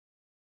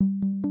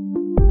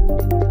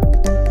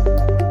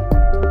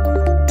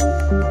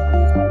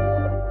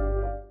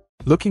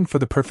Looking for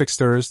the perfect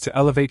stirrers to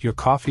elevate your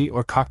coffee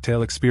or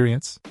cocktail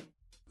experience?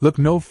 Look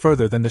no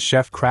further than the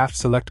Chef Craft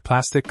Select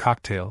Plastic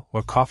Cocktail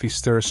or Coffee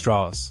Stirrer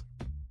Straws.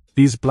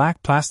 These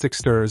black plastic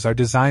stirrers are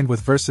designed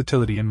with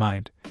versatility in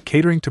mind,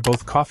 catering to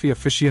both coffee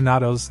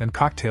aficionados and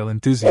cocktail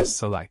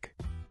enthusiasts alike.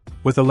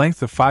 With a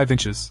length of 5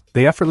 inches,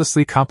 they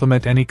effortlessly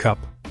complement any cup,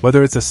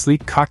 whether it's a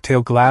sleek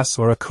cocktail glass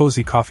or a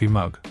cozy coffee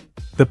mug.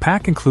 The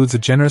pack includes a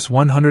generous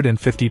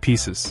 150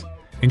 pieces,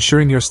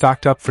 ensuring you're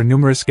stocked up for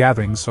numerous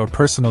gatherings or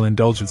personal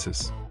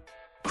indulgences.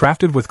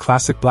 Crafted with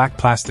classic black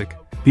plastic,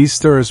 these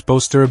stirrers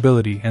boast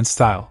durability and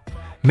style,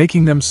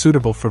 making them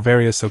suitable for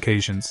various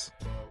occasions.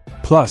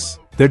 Plus,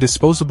 their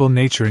disposable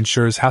nature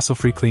ensures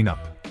hassle-free cleanup,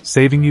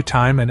 saving you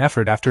time and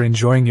effort after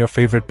enjoying your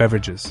favorite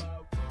beverages.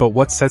 But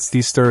what sets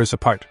these stirrers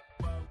apart?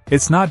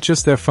 It's not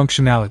just their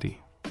functionality,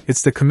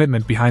 it's the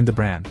commitment behind the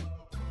brand.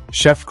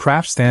 Chef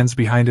Craft stands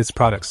behind its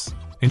products,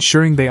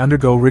 ensuring they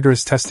undergo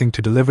rigorous testing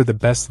to deliver the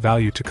best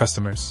value to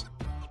customers.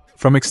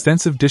 From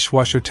extensive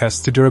dishwasher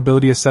tests to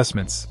durability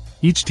assessments,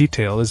 each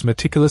detail is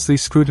meticulously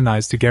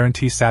scrutinized to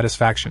guarantee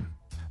satisfaction.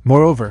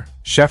 Moreover,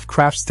 Chef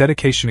Craft's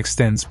dedication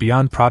extends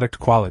beyond product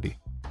quality.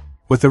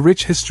 With a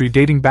rich history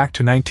dating back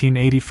to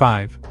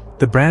 1985,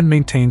 the brand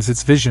maintains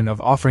its vision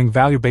of offering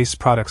value-based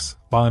products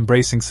while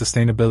embracing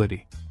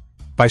sustainability.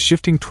 By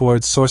shifting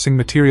towards sourcing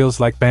materials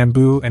like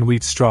bamboo and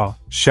wheat straw,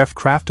 Chef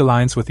Craft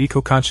aligns with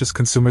eco-conscious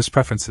consumers'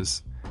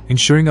 preferences,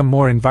 ensuring a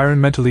more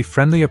environmentally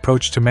friendly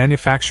approach to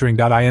manufacturing.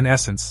 In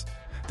essence,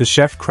 the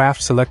Chef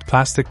Craft Select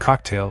Plastic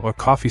Cocktail or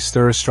Coffee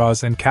Stirrer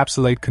Straws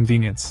encapsulate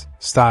convenience,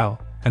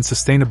 style, and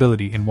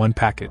sustainability in one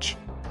package.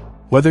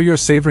 Whether you're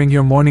savoring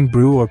your morning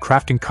brew or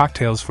crafting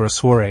cocktails for a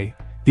soiree,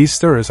 these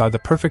stirrers are the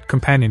perfect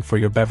companion for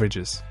your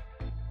beverages.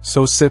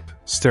 So sip,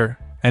 stir,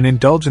 and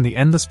indulge in the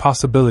endless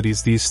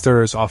possibilities these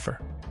stirrers offer.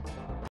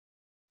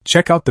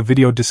 Check out the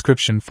video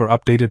description for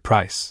updated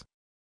price.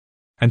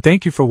 And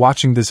thank you for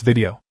watching this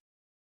video.